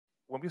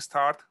when we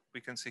start, we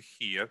can see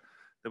here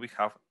that we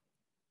have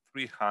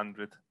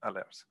 300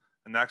 alerts.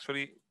 And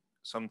actually,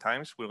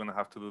 sometimes we're gonna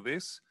have to do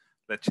this.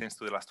 Let's change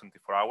to the last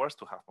 24 hours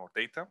to have more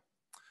data.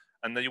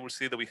 And then you will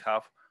see that we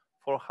have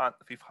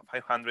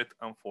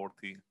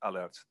 540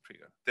 alerts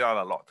triggered. There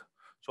are a lot.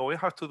 So what we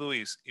have to do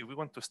is, if we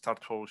want to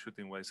start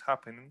troubleshooting what is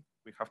happening,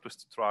 we have to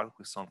start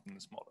with something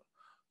smaller.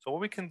 So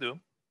what we can do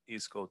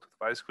is go to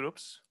device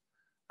groups,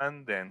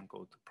 and then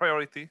go to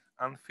priority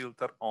and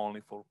filter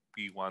only for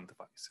P1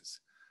 devices.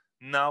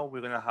 Now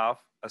we're gonna have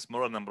a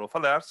smaller number of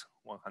alerts,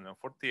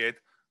 148,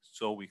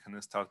 so we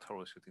can start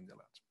troubleshooting the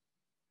alerts.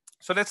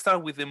 So let's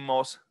start with the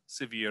most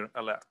severe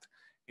alert.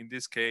 In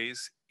this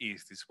case,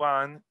 is this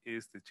one,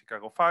 is the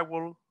Chicago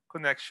firewall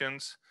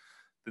connections.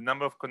 The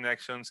number of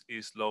connections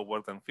is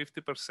lower than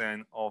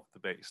 50% of the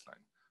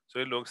baseline. So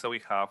it looks that we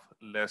have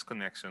less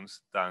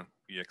connections than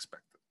we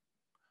expected.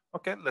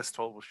 Okay, let's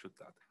troubleshoot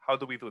that. How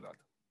do we do that?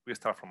 We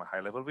start from a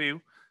high-level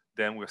view,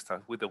 then we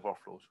start with the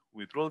workflows.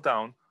 We drill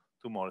down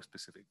to more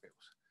specific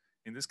views.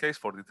 In this case,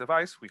 for the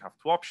device, we have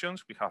two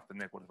options. We have the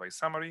network device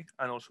summary,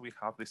 and also we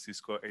have the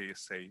Cisco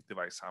ASA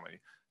device summary.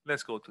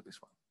 Let's go to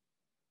this one.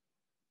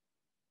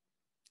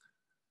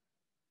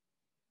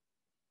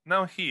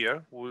 Now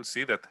here, we'll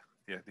see that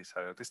this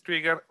alert is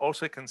triggered.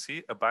 Also, I can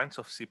see a bunch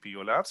of CPU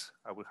alerts.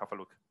 I will have a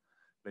look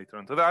later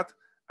into that.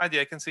 And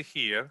I can see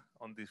here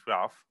on this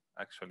graph,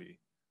 actually,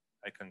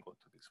 I can go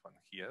to this one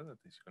here, that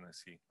is gonna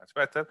see much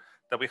better,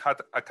 that we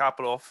had a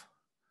couple of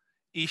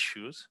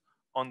issues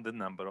on the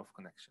number of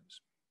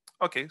connections.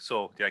 Okay,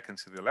 so I can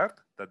see the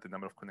alert that the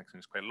number of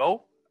connections is quite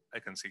low. I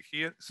can see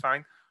here, it's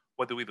fine.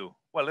 What do we do?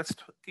 Well, let's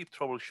keep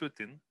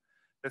troubleshooting.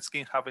 Let's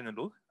keep having a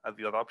look at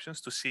the other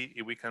options to see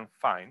if we can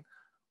find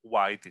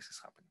why this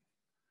is happening.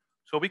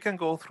 So we can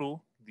go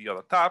through the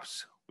other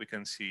tabs. We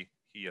can see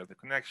here the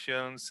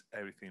connections,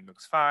 everything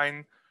looks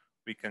fine.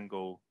 We can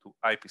go to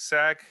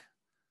IPsec.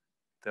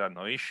 There are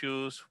no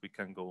issues. We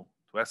can go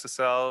to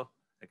SSL.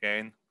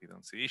 Again, we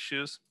don't see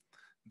issues.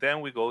 Then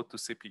we go to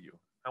CPU.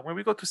 And when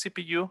we go to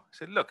CPU,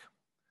 say, look,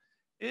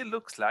 it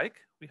looks like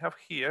we have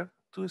here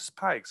 2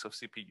 spikes of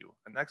CPU.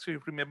 And actually,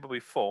 remember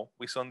before,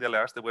 we saw in the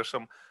alerts, there were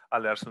some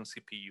alerts on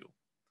CPU.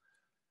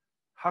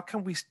 How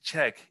can we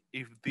check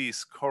if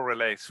this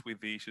correlates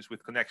with the issues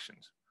with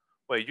connections?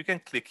 Well, you can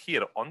click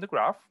here on the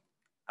graph,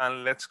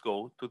 and let's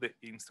go to the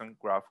Instant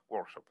Graph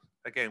Workshop.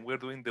 Again, we're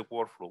doing the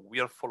workflow. We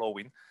are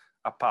following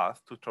a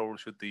path to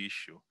troubleshoot the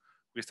issue.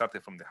 We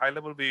started from the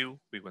high-level view,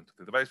 we went to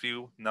the device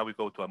view, now we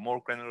go to a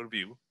more granular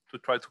view to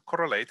try to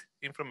correlate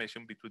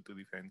information between 2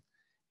 different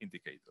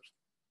indicators.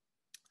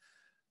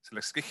 So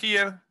let's click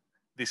here.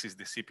 This is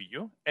the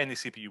CPU. Any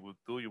CPU will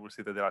do. You will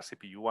see that there are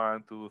CPU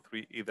 1, 2,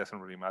 3. It doesn't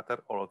really matter.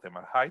 All of them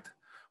are hide.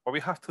 What we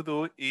have to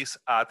do is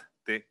add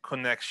the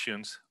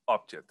connections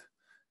object,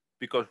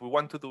 because we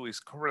want to do is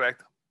correlate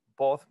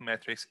both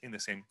metrics in the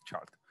same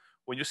chart.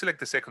 When you select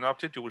the second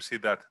object, you will see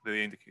that the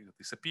indicator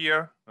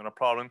disappear, not a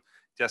problem.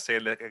 Just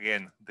select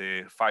again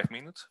the 5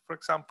 minutes, for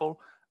example,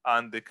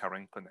 and the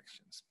current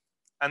connections.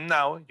 And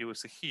now you will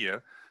see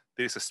here,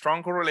 there is a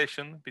strong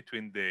correlation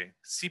between the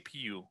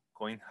CPU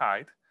going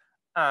high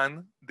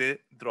and the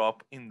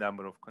drop in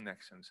number of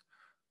connections.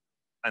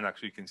 And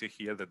actually you can see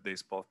here that they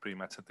both pretty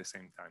much at the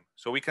same time.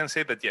 So we can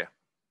say that, yeah,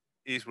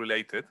 is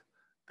related,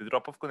 the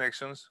drop of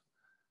connections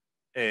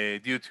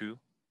due to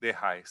the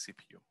high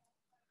CPU.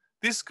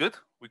 This is good,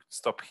 we could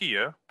stop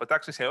here, but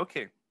actually say,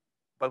 okay,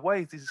 but why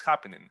is this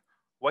happening?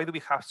 Why do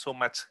we have so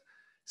much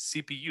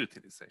CPU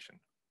utilization?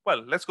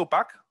 Well, let's go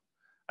back,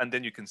 and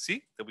then you can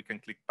see that we can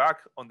click back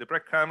on the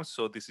breadcrumbs.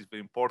 So this is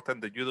very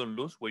important that you don't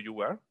lose where you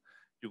were.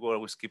 You go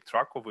always keep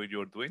track of what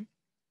you're doing.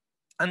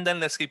 And then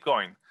let's keep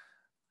going.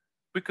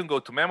 We can go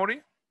to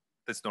memory.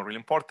 That's not really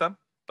important,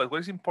 but what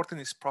is important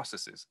is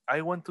processes.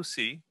 I want to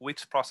see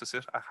which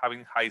processes are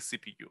having high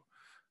CPU.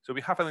 So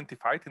we have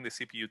identified in the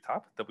CPU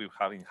tab that we're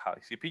having high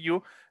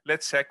CPU.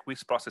 Let's check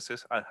which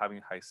processes are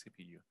having high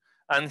CPU.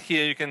 And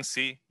here you can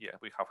see, yeah,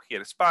 we have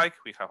here a spike,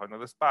 we have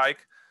another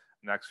spike.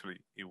 And actually,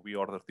 if we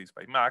order this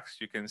by max,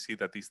 you can see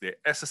that is the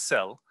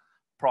SSL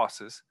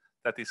process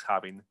that is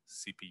having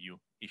CPU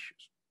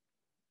issues.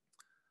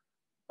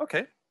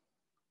 Okay,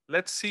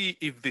 let's see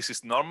if this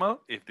is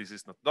normal. If this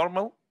is not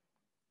normal,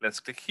 let's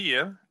click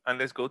here and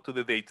let's go to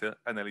the data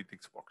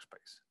analytics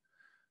workspace.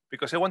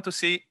 Because I want to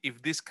see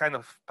if this kind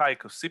of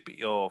spike of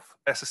CPU of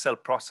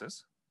SSL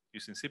process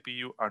using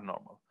CPU are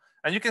normal.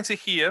 And you can see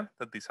here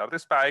that these are the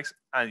spikes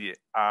and yeah,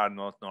 are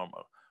not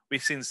normal.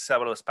 We've seen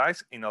several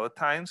spikes in other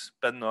times,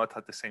 but not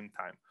at the same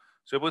time.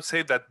 So I would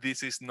say that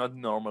this is not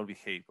normal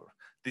behavior.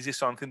 This is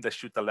something that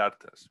should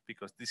alert us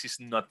because this is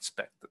not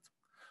expected.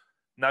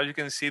 Now you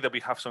can see that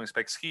we have some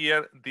spikes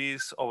here.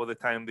 These over the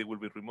time they will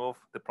be removed.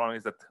 The problem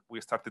is that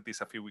we started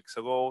this a few weeks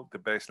ago. The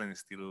baseline is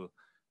still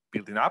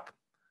building up.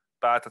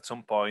 But at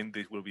some point,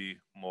 this will be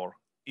more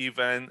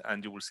even,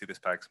 and you will see the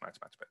spikes much,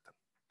 much better.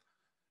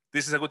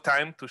 This is a good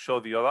time to show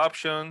the other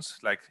options,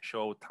 like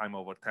show time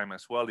over time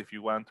as well, if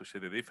you want to show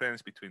the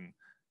difference between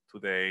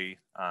today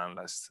and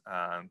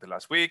the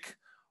last week,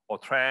 or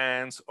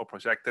trends, or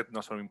projected,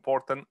 not so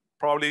important.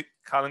 Probably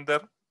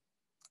calendar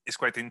is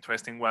quite an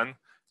interesting one.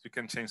 You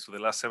can change to the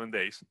last 7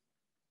 days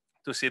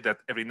to see that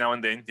every now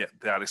and then, yeah,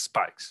 there are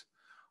spikes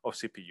of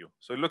CPU.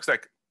 So it looks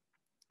like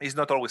it's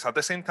not always at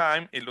the same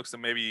time. It looks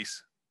like maybe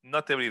it's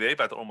not every day,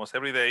 but almost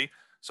every day.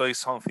 So it's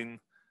something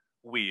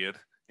weird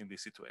in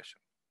this situation.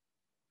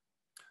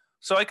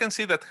 So I can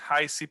see that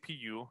high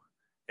CPU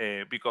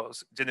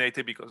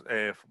generated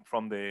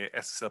from the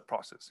SSL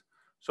process.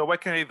 So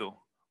what can I do?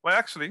 Well,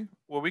 actually,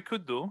 what we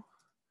could do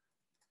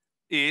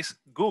is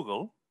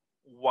Google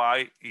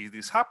why is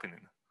this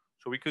happening.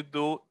 So we could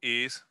do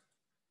is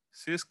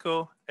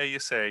Cisco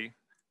ASA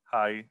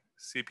high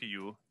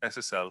CPU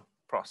SSL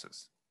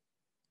process.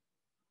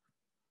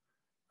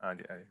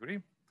 And I agree.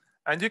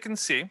 And you can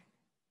see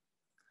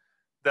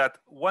that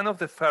one of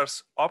the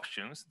first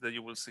options that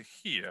you will see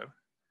here,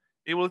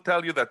 it will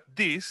tell you that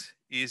this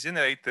is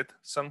generated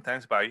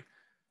sometimes by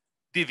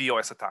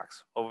DDoS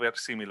attacks, or very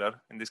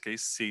similar, in this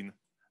case, SYN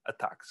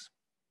attacks.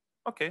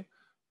 Okay,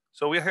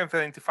 so we have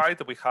identified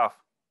that we have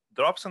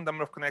drops in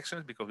number of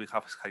connections because we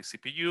have high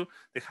CPU.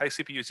 The high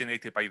CPU is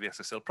generated by the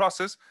SSL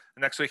process.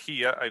 And actually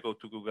here, I go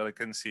to Google, I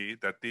can see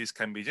that this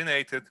can be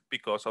generated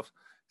because of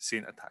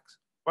SYN attacks.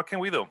 What can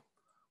we do?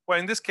 Well,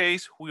 in this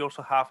case, we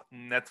also have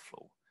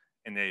NetFlow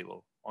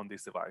enabled on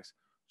this device.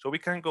 So we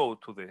can go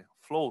to the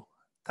Flow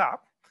tab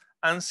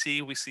and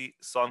we see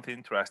something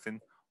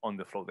interesting on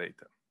the flow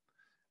data.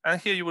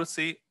 And here you will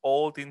see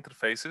all the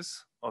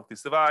interfaces of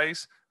this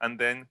device, and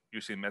then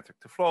using metric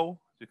to flow,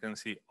 you can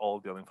see all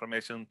the other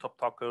information, top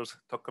talkers,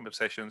 top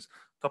conversations,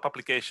 top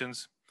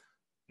applications.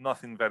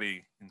 Nothing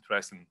very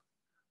interesting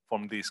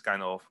from this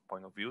kind of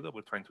point of view that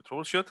we're trying to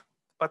troubleshoot.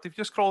 But if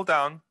you scroll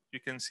down, you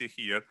can see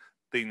here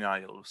the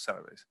denial of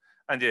service.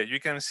 And yeah, you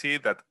can see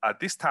that at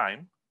this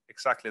time,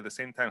 exactly at the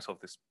same times of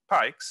the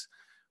spikes,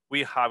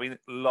 we're having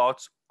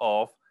lots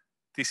of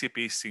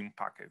TCP SYN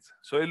packets.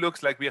 So it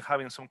looks like we're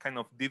having some kind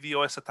of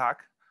DDoS attack,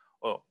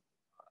 or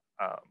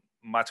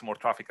much more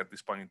traffic at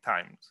this point in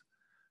time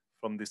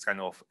from this kind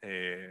of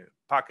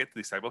packet,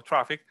 this type of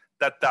traffic,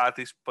 that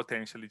is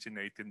potentially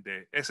generating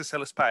the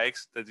SSL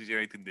spikes, that is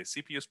generating the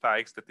CPU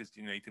spikes, that is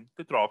generating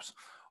the drops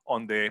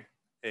on the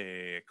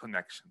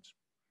connections.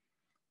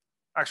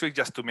 Actually,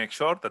 just to make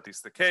sure that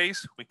is the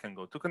case, we can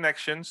go to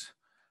connections,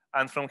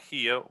 and from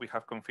here we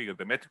have configured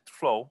the metric to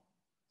flow.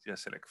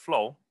 Just select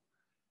flow,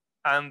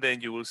 and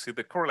then you will see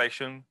the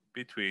correlation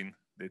between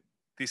the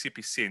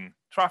TCP SYN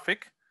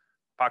traffic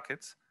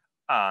packets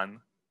and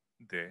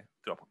the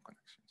drop-on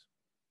connections.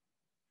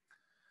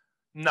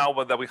 Now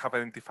that we have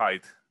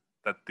identified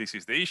that this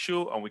is the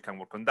issue, and we can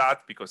work on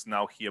that, because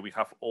now here we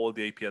have all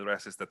the IP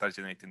addresses that are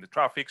generating the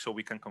traffic, so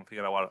we can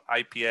configure our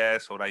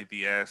IPS or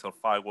IDS or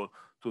firewall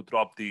to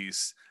drop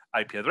these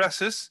IP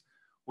addresses.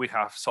 We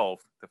have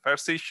solved the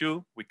first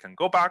issue. We can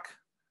go back,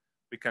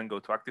 we can go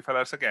to active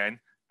alerts again,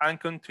 and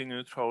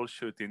continue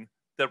troubleshooting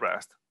the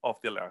rest of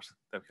the alerts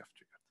that we have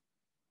triggered.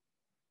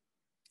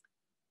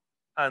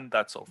 And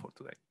that's all for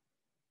today.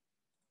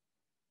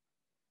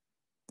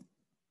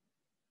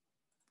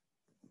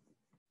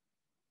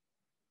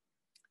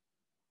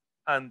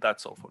 And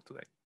that's all for today.